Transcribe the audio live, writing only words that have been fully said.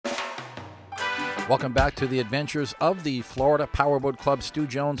Welcome back to the adventures of the Florida Powerboat Club. Stu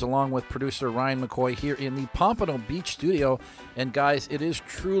Jones along with producer Ryan McCoy here in the Pompano Beach studio. And guys, it is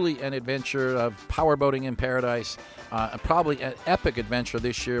truly an adventure of powerboating in paradise. Probably an epic adventure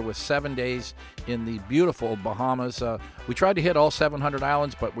this year with 7 days in the beautiful Bahamas. We tried to hit all 700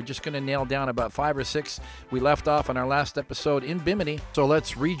 islands, but we're just going to nail down about 5 or 6. We left off on our last episode in Bimini. So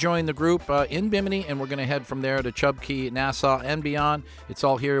let's rejoin the group in Bimini, and we're going to head from there to Chub Cay, Nassau, and beyond. It's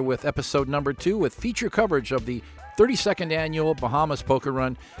all here with episode number 2 with feature coverage of the 32nd annual Bahamas Poker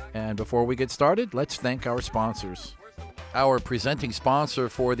Run. And before we get started, let's thank our sponsors. Our presenting sponsor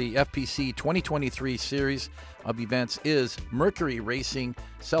for the FPC 2023 series of events is Mercury Racing,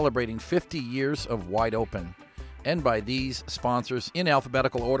 celebrating 50 years of Wide Open. And by these sponsors in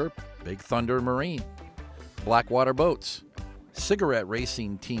alphabetical order: Big Thunder Marine, Blackwater Boats, Cigarette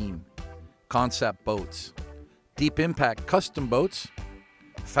Racing Team, Concept Boats, Deep Impact Custom Boats,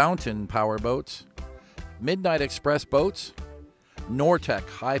 Fountain Power Boats, Midnight Express Boats, Nortec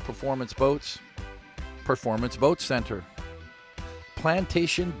High Performance Boats, Performance Boat Center,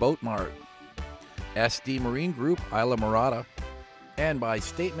 Plantation Boat Mart, SD Marine Group Isla Morada, and by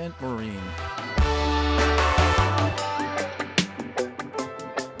Statement Marine.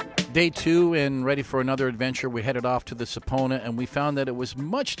 Day 2 and ready for another adventure. We headed off to the Sapona, and we found that it was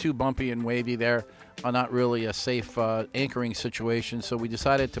much too bumpy and wavy there. Not really a safe anchoring situation, so we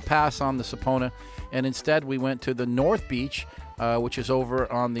decided to pass on the Sapona, and instead we went to the North Beach, which is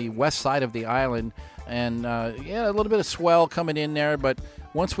over on the west side of the island. And yeah, a little bit of swell coming in there, but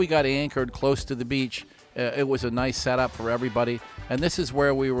once we got anchored close to the beach, it was a nice setup for everybody. And this is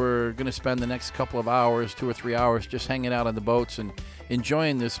where we were going to spend the next couple of hours, 2 or 3 hours, just hanging out on the boats and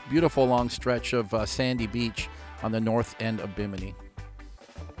enjoying this beautiful long stretch of sandy beach on the north end of Bimini.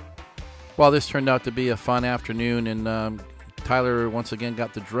 Well, this turned out to be a fun afternoon, and Tyler once again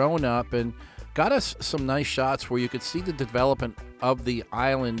got the drone up and got us some nice shots where you could see the development of the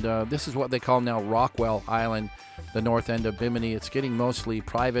island. This is what they call now Rockwell Island, the north end of Bimini. It's getting mostly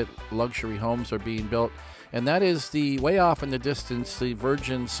private luxury homes are being built. And that is the way off in the distance, the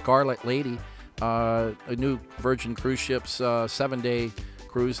Virgin Scarlet Lady, a new Virgin cruise ship's 7-day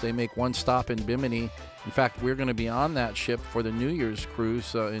cruise. They make one stop in Bimini. In fact, we're going to be on that ship for the New Year's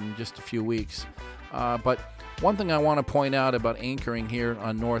cruise in just a few weeks. But one thing I want to point out about anchoring here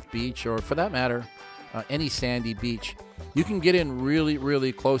on North Beach, or for that matter, any sandy beach, you can get in really,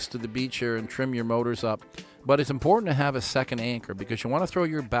 really close to the beach here and trim your motors up. But it's important to have a second anchor because you want to throw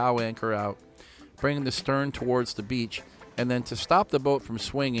your bow anchor out, bringing the stern towards the beach, and then to stop the boat from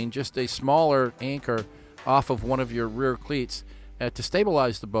swinging, just a smaller anchor off of one of your rear cleats to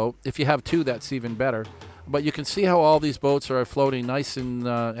stabilize the boat. If you have 2, that's even better. But you can see how all these boats are floating nice and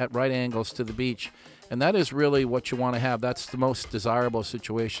at right angles to the beach. And that is really what you want to have. That's the most desirable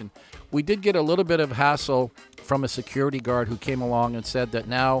situation. We did get a little bit of hassle from a security guard who came along and said that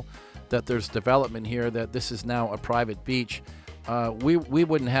now that there's development here, that this is now a private beach. We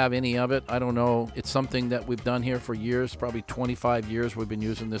wouldn't have any of it. I don't know. It's something that we've done here for years, probably 25 years we've been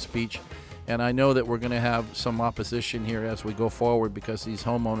using this beach. And I know that we're going to have some opposition here as we go forward because these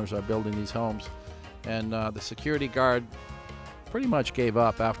homeowners are building these homes. And the security guard pretty much gave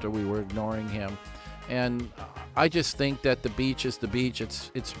up after we were ignoring him. And I just think that the beach is the beach.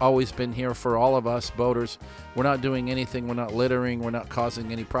 It's always been here for all of us boaters. We're not doing anything. We're not littering. We're not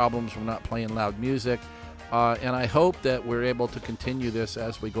causing any problems. We're not playing loud music. And I hope that we're able to continue this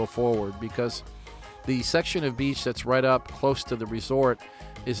as we go forward, because the section of beach that's right up close to the resort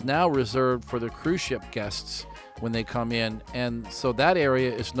is now reserved for the cruise ship guests when they come in. And so that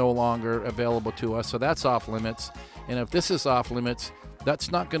area is no longer available to us. So that's off limits. And if this is off limits,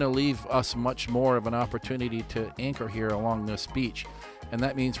 that's not going to leave us much more of an opportunity to anchor here along this beach. And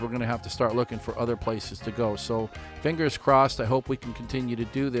that means we're going to have to start looking for other places to go. So fingers crossed, I hope we can continue to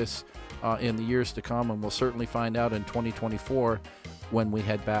do this in the years to come, and we'll certainly find out in 2024 when we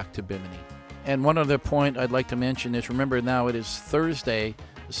head back to Bimini. And one other point I'd like to mention is, remember now it is Thursday,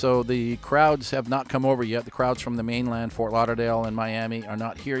 so the crowds have not come over yet. The crowds from the mainland, Fort Lauderdale and Miami, are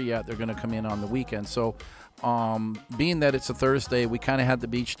not here yet. They're going to come in on the weekend. So being that it's a Thursday, we kind of had the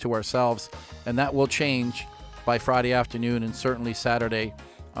beach to ourselves, and that will change by Friday afternoon and certainly Saturday.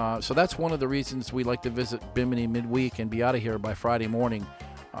 So that's one of the reasons we like to visit Bimini midweek and be out of here by Friday morning.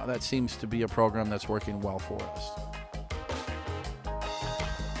 That seems to be a program that's working well for us.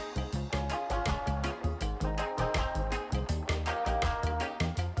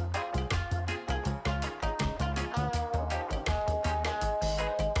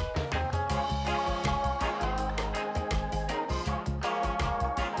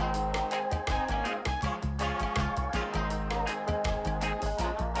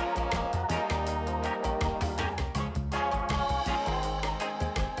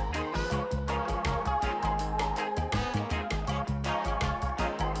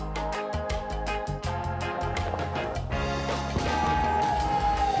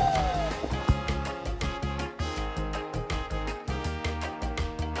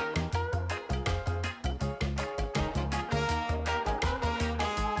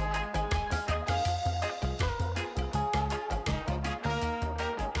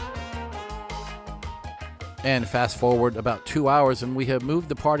 And fast forward about 2 hours, and we have moved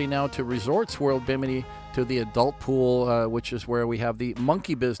the party now to Resorts World Bimini, to the adult pool, which is where we have the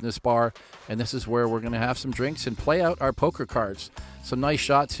monkey business bar. And this is where we're going to have some drinks and play out our poker cards. Some nice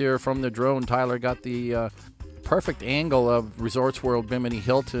shots here from the drone. Tyler got the perfect angle of Resorts World Bimini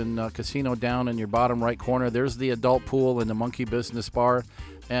Hilton casino down in your bottom right corner. There's the adult pool and the monkey business bar.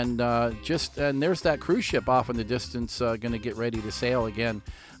 And there's that cruise ship off in the distance going to get ready to sail again.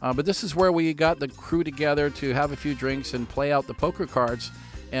 But this is where we got the crew together to have a few drinks and play out the poker cards.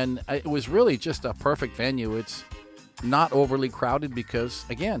 And it was really just a perfect venue. It's not overly crowded because,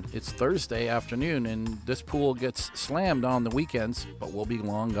 again, it's Thursday afternoon and this pool gets slammed on the weekends, but we'll be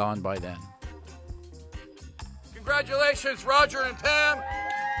long gone by then. Congratulations, Roger and Pam,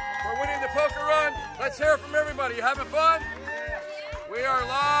 for winning the poker run. Let's hear it from everybody. You having fun? We are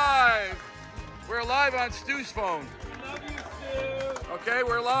live. We're live on Stu's phone. Love you, Stu. Okay,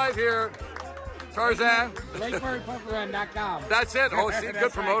 we're live here. Tarzan. LakeForestPokerRun.com. That's it. Oh, see,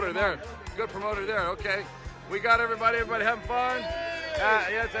 good promoter right. there. Good promoter there. Okay. We got everybody. Everybody having fun?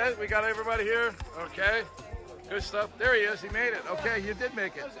 Yeah, that's it. We got everybody here. Okay. Good stuff. There he is. He made it. Okay, you did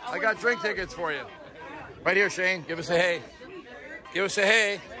make it. I got drink tickets for you. Right here, Shane. Give us a hey. Give us a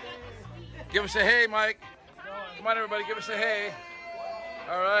hey. Give us a hey, Mike. Come on, everybody. Give us a hey.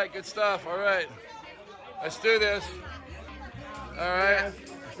 All right. Good stuff. All right. Let's do this. All right.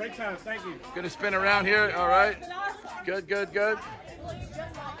 Great time. Thank you. Gonna spin around here. All right. Good, good, good.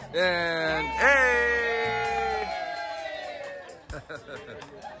 And hey!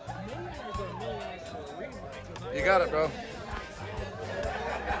 You got it, bro.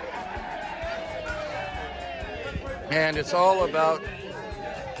 And it's all about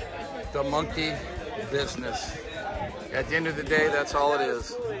the monkey business. At the end of the day, that's all it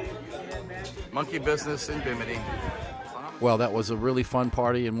is. Monkey business in Bimini. Well, that was a really fun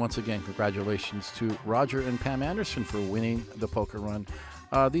party, and once again, congratulations to Roger and Pam Anderson for winning the poker run.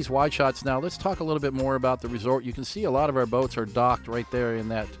 These wide shots now, let's talk a little bit more about the resort. You can see a lot of our boats are docked right there in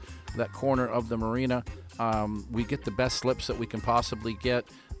that corner of the marina. We get the best slips that we can possibly get.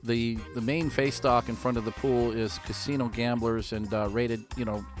 The main face dock in front of the pool is casino gamblers and rated,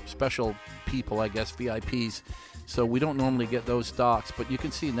 special people, I guess, VIPs. So we don't normally get those docks, but you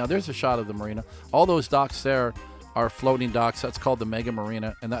can see, now there's a shot of the marina. All those docks there are floating docks. That's called the Mega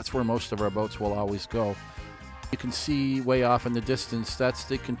Marina, and that's where most of our boats will always go. You can see way off in the distance, that's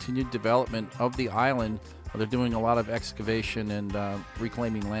the continued development of the island. They're doing a lot of excavation and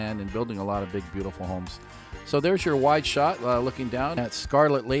reclaiming land and building a lot of big, beautiful homes. So there's your wide shot looking down at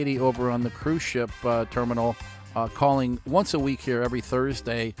Scarlet Lady over on the cruise ship terminal, calling once a week here every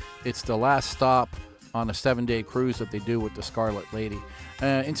Thursday. It's the last stop on a 7-day cruise that they do with the Scarlet Lady.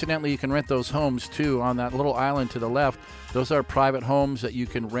 Incidentally, you can rent those homes too on that little island to the left. Those are private homes that you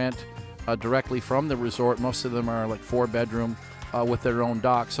can rent directly from the resort. Most of them are like 4-bedroom with their own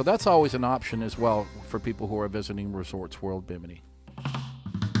dock. So that's always an option as well for people who are visiting Resorts World Bimini.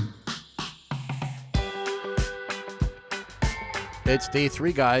 It's day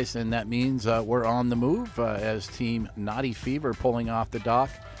 3, guys, and that means we're on the move as Team Naughty Fever pulling off the dock.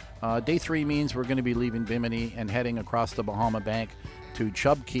 Day 3 means we're going to be leaving Bimini and heading across the Bahama Bank to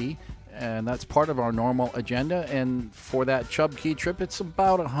Chub Cay, and that's part of our normal agenda. And for that Chub Cay trip, it's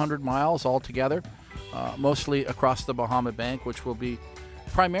about 100 miles altogether, mostly across the Bahama Bank, which will be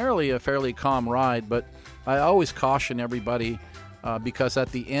primarily a fairly calm ride. But I always caution everybody because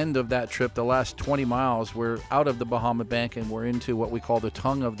at the end of that trip, the last 20 miles, we're out of the Bahama Bank and we're into what we call the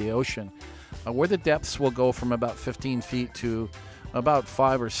tongue of the ocean, where the depths will go from about 15 feet to about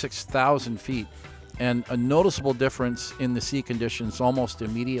 5,000 or 6,000 feet, and a noticeable difference in the sea conditions almost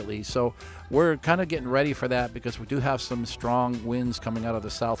immediately. So we're kind of getting ready for that because we do have some strong winds coming out of the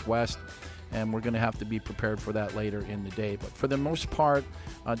southwest, and we're going to have to be prepared for that later in the day. But for the most part,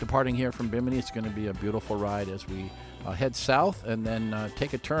 departing here from Bimini, it's going to be a beautiful ride as we head south and then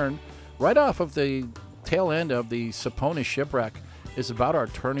take a turn right off of the tail end of the Sapona shipwreck is about our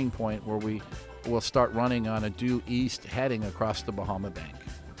turning point where we will start running on a due east heading across the Bahama Bank.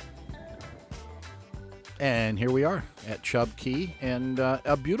 And here we are at Chub Cay, and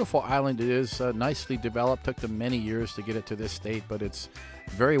a beautiful island it is, nicely developed. Took them many years to get it to this state, but it's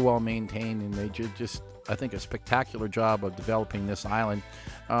very well maintained, and they just, I think, a spectacular job of developing this island.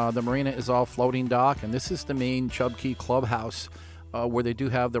 The marina is all floating dock, and this is the main Chub Cay clubhouse where they do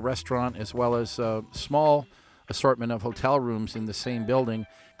have the restaurant as well as a small assortment of hotel rooms in the same building.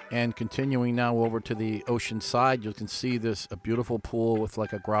 And continuing now over to the ocean side, you can see a beautiful pool with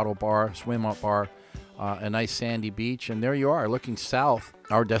like a grotto bar, swim-up bar, a nice sandy beach. And there you are, looking south,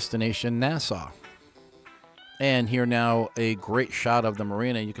 our destination, Nassau. And here now, a great shot of the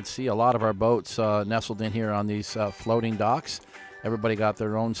marina. You can see a lot of our boats nestled in here on these floating docks. Everybody got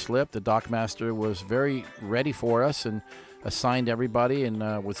their own slip. The dockmaster was very ready for us and assigned everybody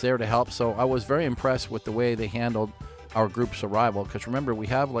and was there to help. So I was very impressed with the way they handled our group's arrival, because remember, we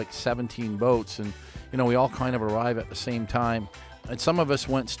have like 17 boats, and you know, we all kind of arrive at the same time. And some of us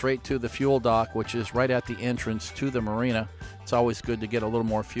went straight to the fuel dock, which is right at the entrance to the marina. It's always good to get a little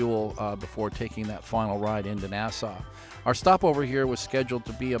more fuel before taking that final ride into Nassau. Our stopover here was scheduled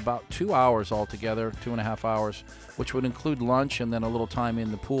to be about 2 hours altogether, 2.5 hours, which would include lunch and then a little time in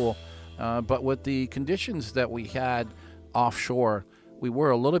the pool. But with the conditions that we had offshore, we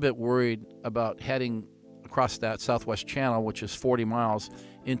were a little bit worried about heading across that southwest channel, which is 40 miles,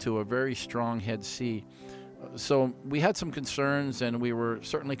 into a very strong head sea. So we had some concerns, and we were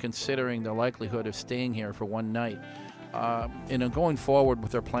certainly considering the likelihood of staying here for one night. And going forward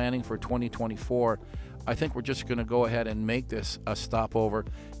with our planning for 2024, I think we're just going to go ahead and make this a stopover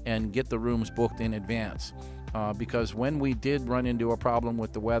and get the rooms booked in advance. Because when we did run into a problem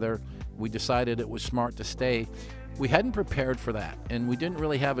with the weather, we decided it was smart to stay. We hadn't prepared for that, and we didn't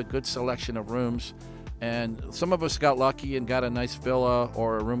really have a good selection of rooms. And some of us got lucky and got a nice villa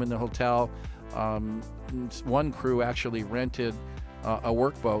or a room in the hotel. One crew actually rented a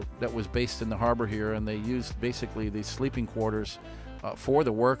workboat that was based in the harbor here, and they used basically these sleeping quarters for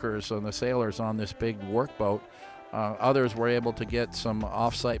the workers and the sailors on this big workboat. Others were able to get some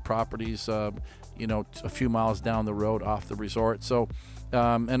off-site properties, you know, a few miles down the road off the resort. So,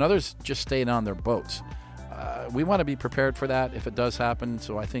 and others just stayed on their boats. We want to be prepared for that if it does happen,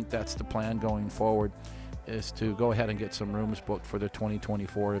 so I think that's the plan going forward, is to go ahead and get some rooms booked for the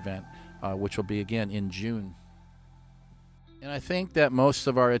 2024 event, which will be again in June. And I think that most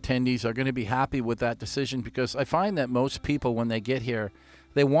of our attendees are going to be happy with that decision, because I find that most people, when they get here,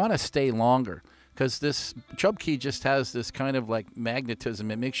 they want to stay longer, because this Chub Cay just has this kind of like magnetism.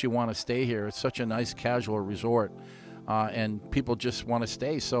 It makes you want to stay here. It's such a nice casual resort, and people just want to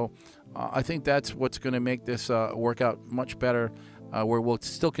stay. So I think that's what's going to make this work out much better, where we'll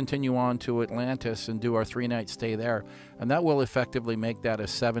still continue on to Atlantis and do our 3-night stay there. And that will effectively make that a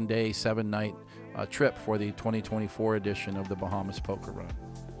 7-day, 7-night trip for the 2024 edition of the Bahamas Poker Run.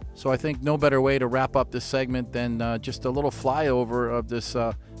 So I think no better way to wrap up this segment than just a little flyover of this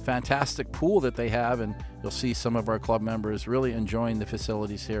fantastic pool that they have. And you'll see some of our club members really enjoying the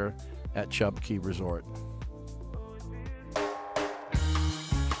facilities here at Chub Cay Resort.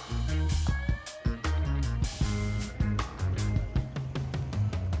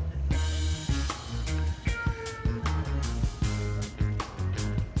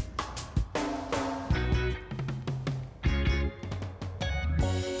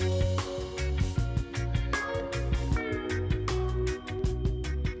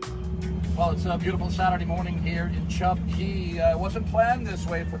 Well, it's a beautiful Saturday morning here in Chub Cay. It wasn't planned this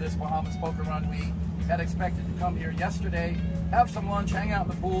way for this Bahamas Poker Run. We had expected to come here yesterday, have some lunch, hang out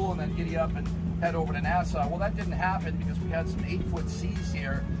in the pool, and then giddy up and head over to Nassau. Well, that didn't happen because we had some 8-foot seas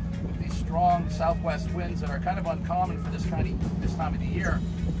here with these strong southwest winds that are kind of uncommon for this time of the year.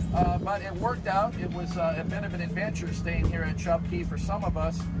 But it worked out. It was a bit of an adventure staying here at Chub Cay for some of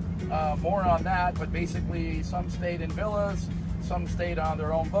us. More on that, but basically some stayed in villas, some stayed on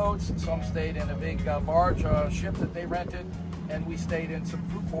their own boats, some stayed in a big barge ship that they rented, and we stayed in some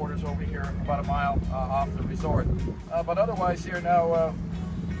crew quarters over here about a mile off the resort. But otherwise here now,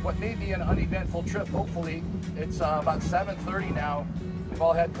 what may be an uneventful trip, hopefully. It's about 7:30 now. We've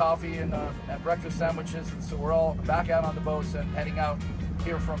all had coffee and breakfast sandwiches, and so we're all back out on the boats and heading out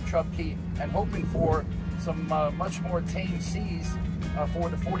here from Chub Cay and hoping for some much more tame seas for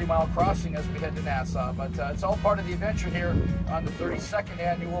the 40-mile crossing as we head to Nassau. But it's all part of the adventure here on the 32nd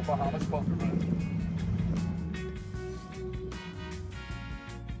annual Bahamas Poker Run.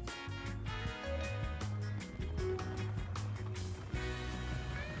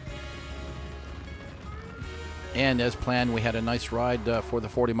 And as planned, we had a nice ride for the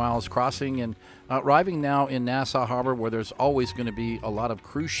 40 miles crossing, and arriving now in Nassau Harbor, where there's always going to be a lot of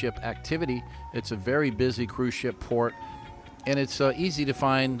cruise ship activity. It's a very busy cruise ship port, and it's easy to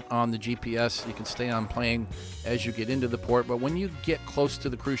find on the GPS. You can stay on plane as you get into the port, but when you get close to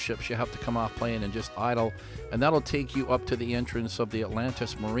the cruise ships, you have to come off plane and just idle, and that'll take you up to the entrance of the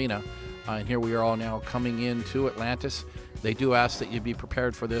Atlantis Marina. And here we are all now coming into Atlantis. They do ask that you be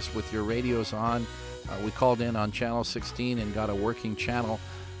prepared for this with your radios on. We called in on channel 16 and got a working channel.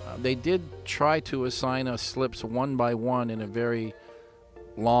 They did try to assign us slips one by one in a very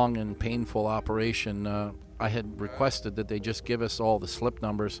long and painful operation. I had requested that they just give us all the slip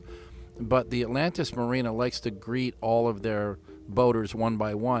numbers, but the Atlantis Marina likes to greet all of their boaters one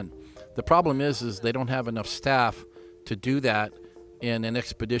by one. The problem is they don't have enough staff to do that in an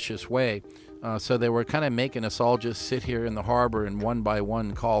expeditious way. So they were kind of making us all just sit here in the harbor and one by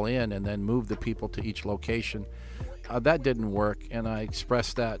one call in and then move the people to each location. That didn't work, and I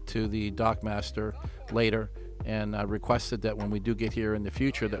expressed that to the dockmaster later, and I requested that when we do get here in the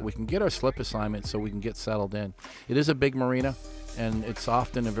future that we can get our slip assignment so we can get settled in. It is a big marina, and it's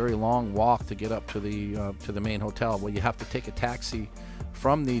often a very long walk to get up to the main hotel. Well, you have to take a taxi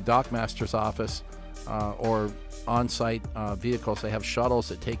from the dockmaster's office or on-site vehicles. They have shuttles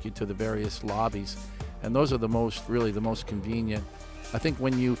that take you to the various lobbies, and those are really the most convenient. I think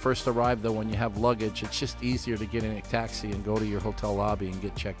when you first arrive, though, when you have luggage, it's just easier to get in a taxi and go to your hotel lobby and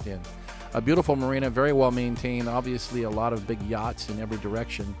get checked in. A beautiful marina, very well maintained, obviously a lot of big yachts in every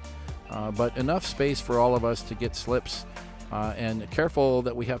direction, but enough space for all of us to get slips, and careful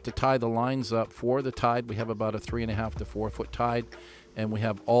that we have to tie the lines up for the tide. We have about a 3.5 to 4 foot tide, and we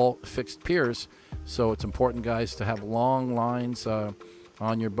have all fixed piers, so it's important, guys, to have long lines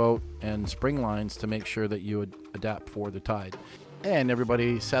on your boat and spring lines to make sure that you adapt for the tide. And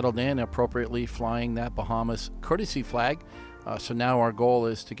everybody settled in appropriately, flying that Bahamas courtesy flag. So now our goal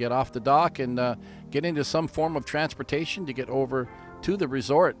is to get off the dock and get into some form of transportation to get over to the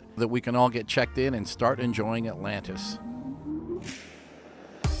resort that we can all get checked in and start enjoying Atlantis.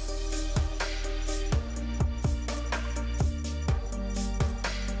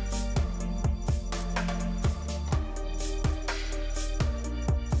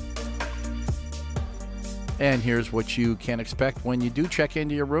 And here's what you can expect when you do check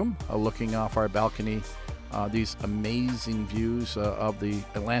into your room. Looking off our balcony, these amazing views of the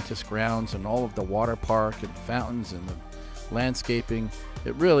Atlantis grounds and all of the water park and fountains and the landscaping.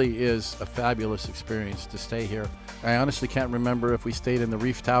 It really is a fabulous experience to stay here. I honestly can't remember if we stayed in the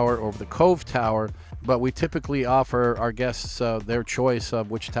Reef Tower or the Cove Tower, but we typically offer our guests their choice of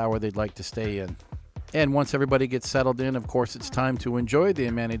which tower they'd like to stay in. And once everybody gets settled in, of course, it's time to enjoy the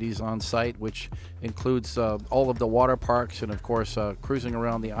amenities on site, which includes all of the water parks and, of course, cruising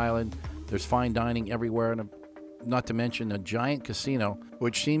around the island. There's fine dining everywhere, and not to mention a giant casino,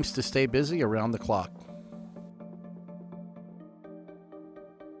 which seems to stay busy around the clock.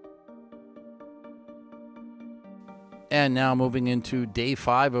 And now moving into day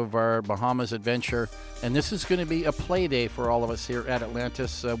 5 of our Bahamas adventure. And this is going to be a play day for all of us here at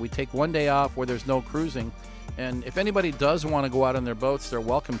Atlantis. We take one day off where there's no cruising. And if anybody does want to go out on their boats, they're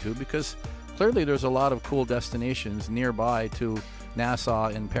welcome to, because clearly there's a lot of cool destinations nearby to Nassau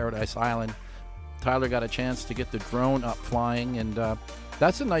and Paradise Island. Tyler got a chance to get the drone up flying, and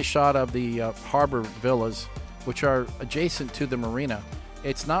that's a nice shot of the harbor villas, which are adjacent to the marina.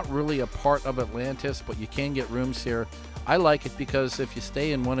 It's not really a part of Atlantis, but you can get rooms here. I like it because if you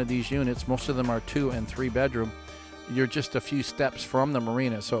stay in one of these units, most of them are 2 and 3 bedroom, you're just a few steps from the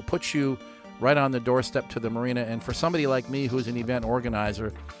marina. So it puts you right on the doorstep to the marina. And for somebody like me who's an event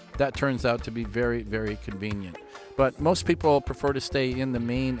organizer, that turns out to be very, very convenient. But most people prefer to stay in the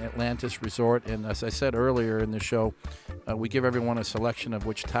main Atlantis Resort. And as I said earlier in the show, we give everyone a selection of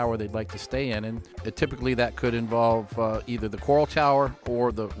which tower they'd like to stay in. And typically that could involve either the Coral Tower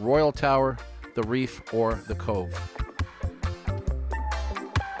or the Royal Tower, the Reef, or the Cove.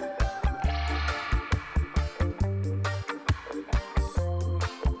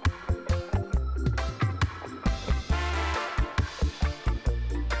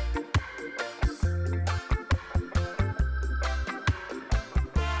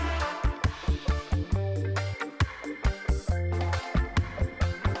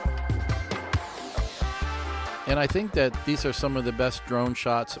 And I think that these are some of the best drone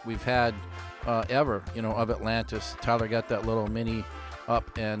shots that we've had ever, you know, of Atlantis. Tyler got that little mini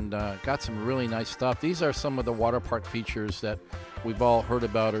up and got some really nice stuff. These are some of the water park features that we've all heard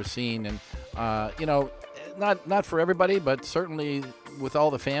about or seen. And, you know, not for everybody, but certainly with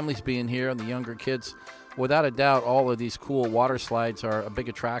all the families being here and the younger kids, without a doubt, all of these cool water slides are a big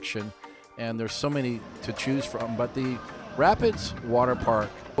attraction. And there's so many to choose from. But the Rapids Water Park,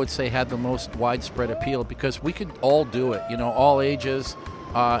 I would say, had the most widespread appeal because we could all do it, you know, all ages,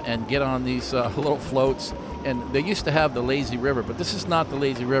 and get on these little floats. And they used to have the lazy river, but this is not the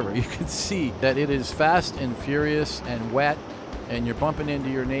lazy river. You can see that it is fast and furious and wet, and you're bumping into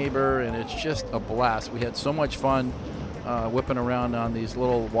your neighbor, and it's just a blast. We had so much fun whipping around on these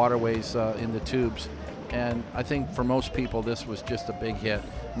little waterways in the tubes. And I think for most people, this was just a big hit.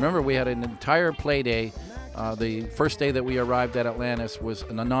 Remember, we had an entire play day. The first day that we arrived at Atlantis was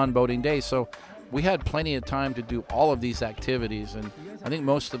a non-boating day, so we had plenty of time to do all of these activities, and I think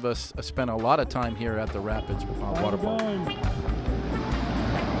most of us spent a lot of time here at the Rapids Water Park.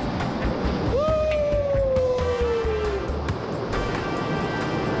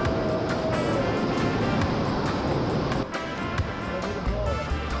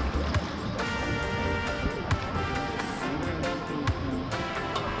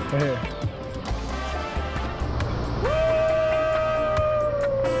 Have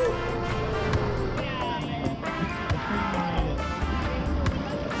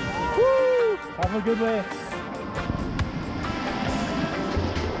a good day.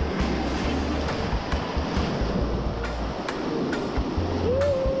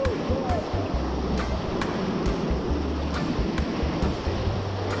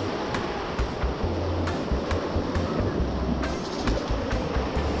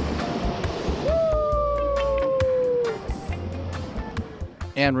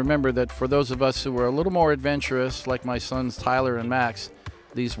 And remember that for those of us who were a little more adventurous, like my sons Tyler and Max,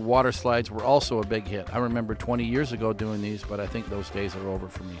 these water slides were also a big hit. I remember 20 years ago doing these, but I think those days are over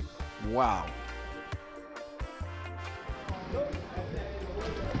for me. Wow.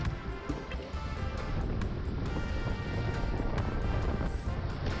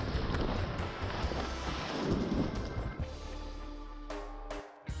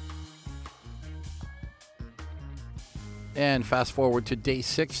 And fast forward to day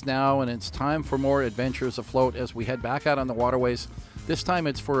 6 now, and it's time for more adventures afloat as we head back out on the waterways. This time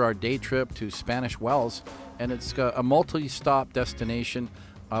it's for our day trip to Spanish Wells, and it's a multi-stop destination,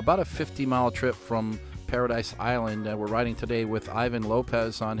 about a 50-mile trip from Paradise Island. We're riding today with Ivan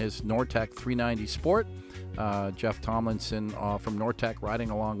Lopez on his Nortec 390 Sport. Jeff Tomlinson from Nortec riding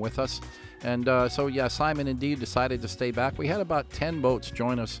along with us. And so, yeah, Simon indeed decided to stay back. We had about 10 boats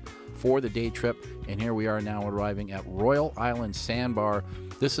join us for the day trip, and here we are now arriving at Royal Island Sandbar.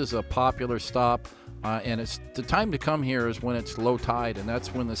 This is a popular stop, and it's the time to come here is when it's low tide, and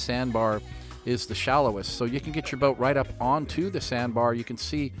that's when the sandbar is the shallowest. So you can get your boat right up onto the sandbar. You can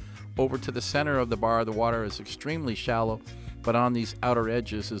see over to the center of the bar, the water is extremely shallow, but on these outer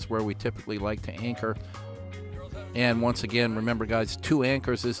edges is where we typically like to anchor. And once again, remember guys, 2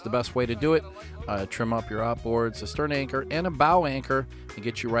 anchors is the best way to do it. Trim up your outboards, a stern anchor and a bow anchor, and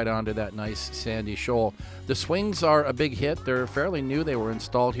get you right onto that nice sandy shoal. The swings are a big hit. They're fairly new. They were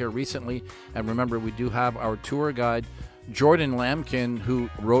installed here recently. And remember, we do have our tour guide, Jordan Lamkin, who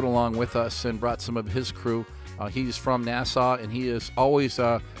rode along with us and brought some of his crew. He's from Nassau, and he is always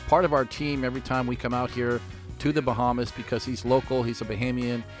part of our team every time we come out here to the Bahamas, because he's local, he's a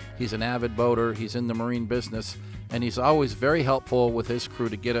Bahamian, he's an avid boater, he's in the marine business, and he's always very helpful with his crew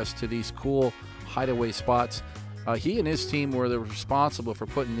to get us to these cool hideaway spots. He and his team were responsible for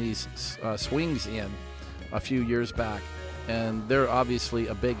putting these swings in a few years back, and they're obviously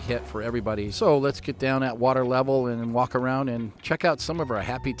a big hit for everybody. So let's get down at water level and walk around and check out some of our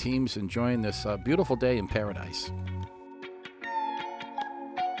happy teams enjoying this beautiful day in paradise.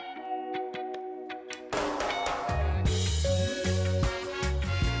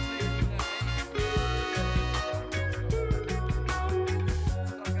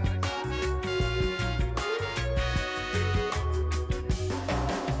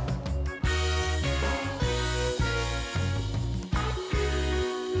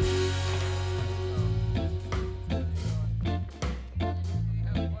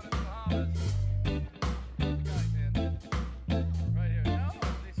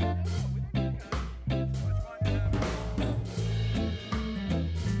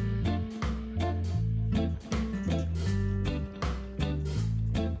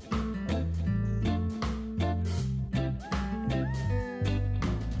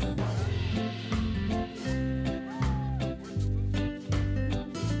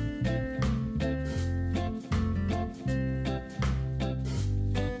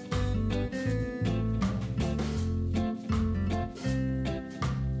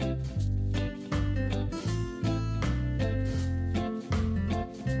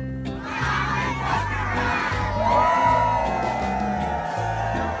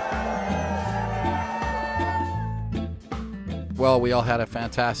 Well, we all had a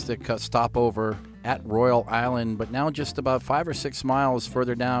fantastic stopover at Royal Island, but now just about 5 or 6 miles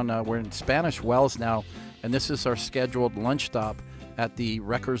further down, we're in Spanish Wells now, and this is our scheduled lunch stop at the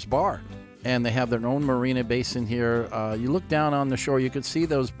Wreckers Bar. And they have their own marina basin here. You look down on the shore, you can see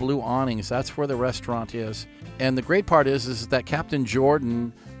those blue awnings. That's where the restaurant is. And the great part is that Captain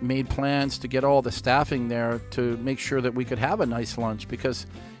Jordan made plans to get all the staffing there to make sure that we could have a nice lunch, because,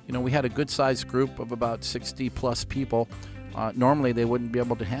 you know, we had a good-sized group of about 60-plus people. Normally, they wouldn't be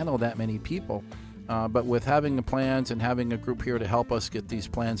able to handle that many people. But with having the plans and having a group here to help us get these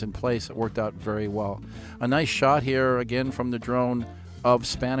plans in place, it worked out very well. A nice shot here, again, from the drone of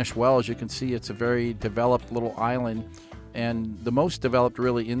Spanish Wells. You can see it's a very developed little island, and the most developed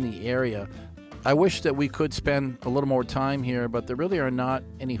really in the area. I wish that we could spend a little more time here, but there really are not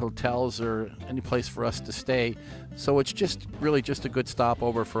any hotels or any place for us to stay. So it's just really just a good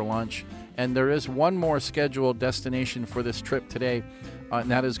stopover for lunch. And there is one more scheduled destination for this trip today,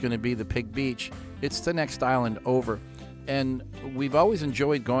 and that is going to be the Pig Beach. It's the next island over. And we've always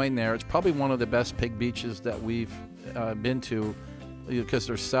enjoyed going there. It's probably one of the best pig beaches that we've been to, because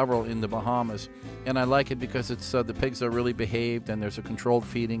there's several in the Bahamas. And I like it because it's the pigs are really behaved, and there's a controlled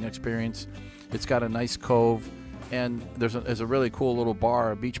feeding experience. It's got a nice cove, and there's a really cool little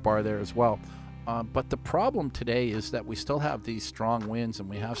bar, a beach bar there as well. But the problem today is that we still have these strong winds, and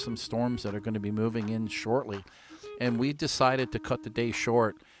we have some storms that are going to be moving in shortly. And we decided to cut the day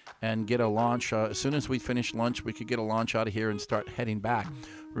short and get a launch. As soon as we finish lunch, we could get a launch out of here and start heading back.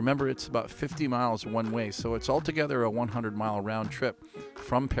 Remember, it's about 50 miles one way, so it's altogether a 100-mile round trip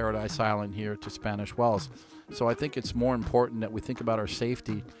from Paradise Island here to Spanish Wells. So I think it's more important that we think about our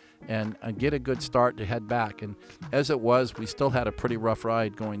safety and get a good start to head back. And as it was, we still had a pretty rough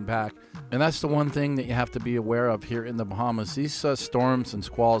ride going back. And that's the one thing that you have to be aware of here in the Bahamas. These storms and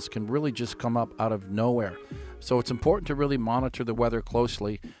squalls can really just come up out of nowhere. So it's important to really monitor the weather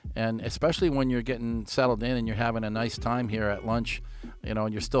closely, and especially when you're getting settled in and you're having a nice time here at lunch, you know,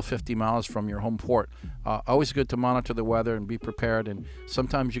 and you're still 50 miles from your home port. Always good to monitor the weather and be prepared, and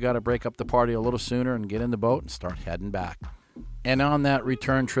sometimes you got to break up the party a little sooner and get in the boat and start heading back. And on that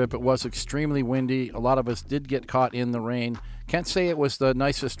return trip, it was extremely windy. A lot of us did get caught in the rain. Can't say it was the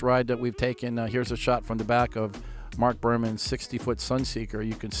nicest ride that we've taken. Here's a shot from the back of Mark Berman's 60-foot Sunseeker.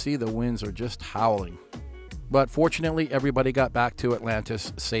 You can see the winds are just howling. But fortunately, everybody got back to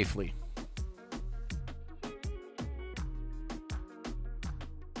Atlantis safely.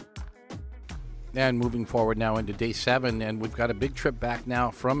 And moving forward now into day 7, and we've got a big trip back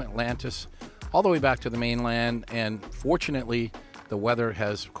now from Atlantis all the way back to the mainland. And fortunately, the weather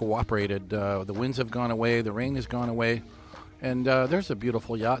has cooperated. The winds have gone away, the rain has gone away, and there's a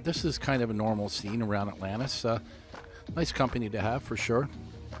beautiful yacht. This is kind of a normal scene around Atlantis. Nice company to have for sure.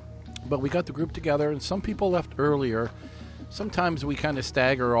 But we got the group together, and some people left earlier. Sometimes we kind of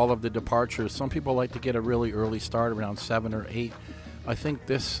stagger all of the departures. Some people like to get a really early start around 7 or 8. I think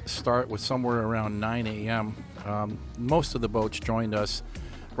this start was somewhere around 9 a.m. Most of the boats joined us.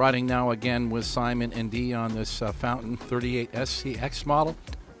 Riding now again with Simon and Dee on this Fountain 38 SCX model.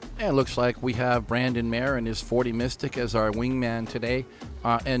 And it looks like we have Brandon Mayer and his 40 Mystic as our wingman today.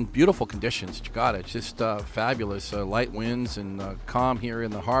 And beautiful conditions. God, it's just fabulous. Light winds and calm here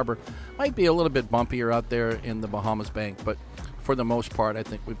in the harbor. Might be a little bit bumpier out there in the Bahama Bank, but for the most part, I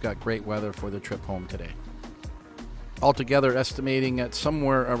think we've got great weather for the trip home today. Altogether, estimating at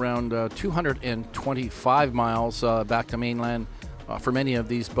somewhere around 225 miles back to mainland. For many of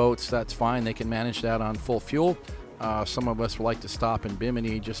these boats, that's fine. They can manage that on full fuel. Some of us would like to stop in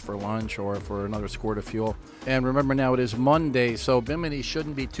Bimini just for lunch or for another squirt of fuel. And remember, now it is Monday, so Bimini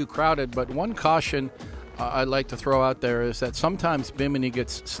shouldn't be too crowded. But one caution I'd like to throw out there is that sometimes Bimini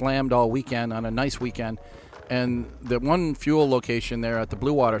gets slammed all weekend on a nice weekend, and the one fuel location there at the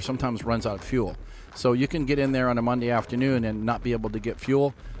Blue Water sometimes runs out of fuel. So you can get in there on a Monday afternoon and not be able to get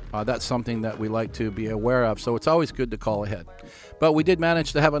fuel. That's something that we like to be aware of, so it's always good to call ahead. But we did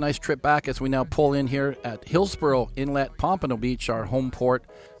manage to have a nice trip back as we now pull in here at Hillsborough Inlet, Pompano Beach, our home port.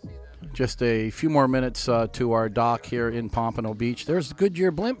 Just a few more minutes to our dock here in Pompano Beach. There's the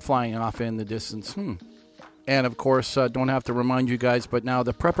Goodyear blimp flying off in the distance. And of course, don't have to remind you guys, but now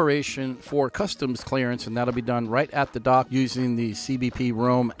the preparation for customs clearance, and that'll be done right at the dock using the CBP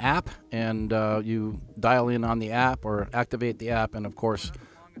Roam app. And you dial in on the app or activate the app, and of course,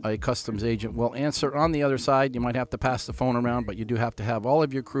 a customs agent will answer on the other side. You might have to pass the phone around, but you do have to have all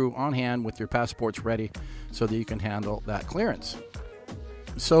of your crew on hand with your passports ready so that you can handle that clearance.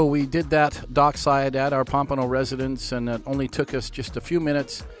 So we did that dockside at our Pompano residence, and it only took us just a few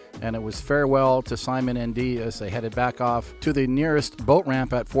minutes, and it was farewell to Simon and Dee as they headed back off to the nearest boat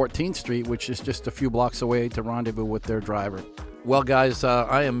ramp at 14th Street, which is just a few blocks away, to rendezvous with their driver. Well, guys,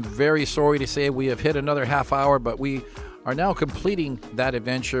 I am very sorry to say we have hit another half hour, but we are now completing that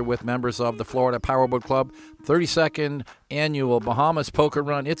adventure with members of the Florida Powerboat Club. 32nd annual Bahamas Poker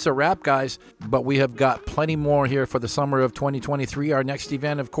Run. It's a wrap, guys, but we have got plenty more here for the summer of 2023. Our next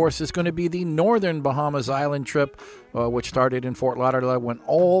event, of course, is going to be the Northern Bahamas Island trip, which started in Fort Lauderdale, went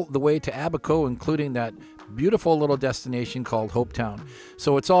all the way to Abaco, including that beautiful little destination called Hopetown.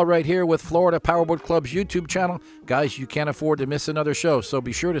 So it's all right here with Florida Powerboat Club's YouTube channel. Guys, you can't afford to miss another show, so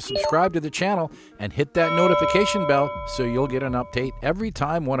be sure to subscribe to the channel and hit that notification bell so you'll get an update every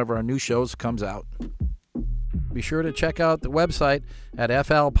time one of our new shows comes out. Be sure to check out the website at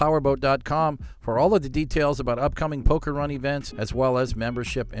flpowerboat.com for all of the details about upcoming poker run events as well as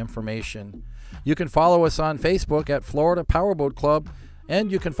membership information. You can follow us on Facebook at Florida Powerboat Club, and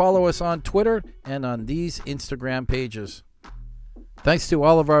you can follow us on Twitter and on these Instagram pages. Thanks to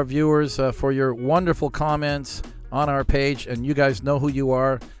all of our viewers for your wonderful comments on our page, and you guys know who you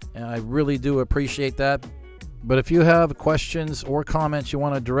are, and I really do appreciate that. But if you have questions or comments you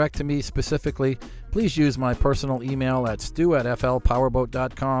want to direct to me specifically, please use my personal email at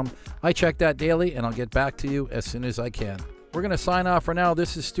stu@flpowerboat.com. I check that daily, and I'll get back to you as soon as I can. We're going to sign off for now.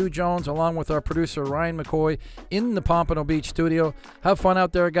 This is Stu Jones along with our producer Ryan McCoy in the Pompano Beach studio. Have fun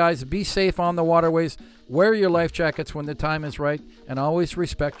out there, guys. Be safe on the waterways. Wear your life jackets when the time is right, and always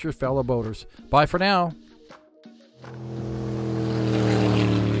respect your fellow boaters. Bye for now.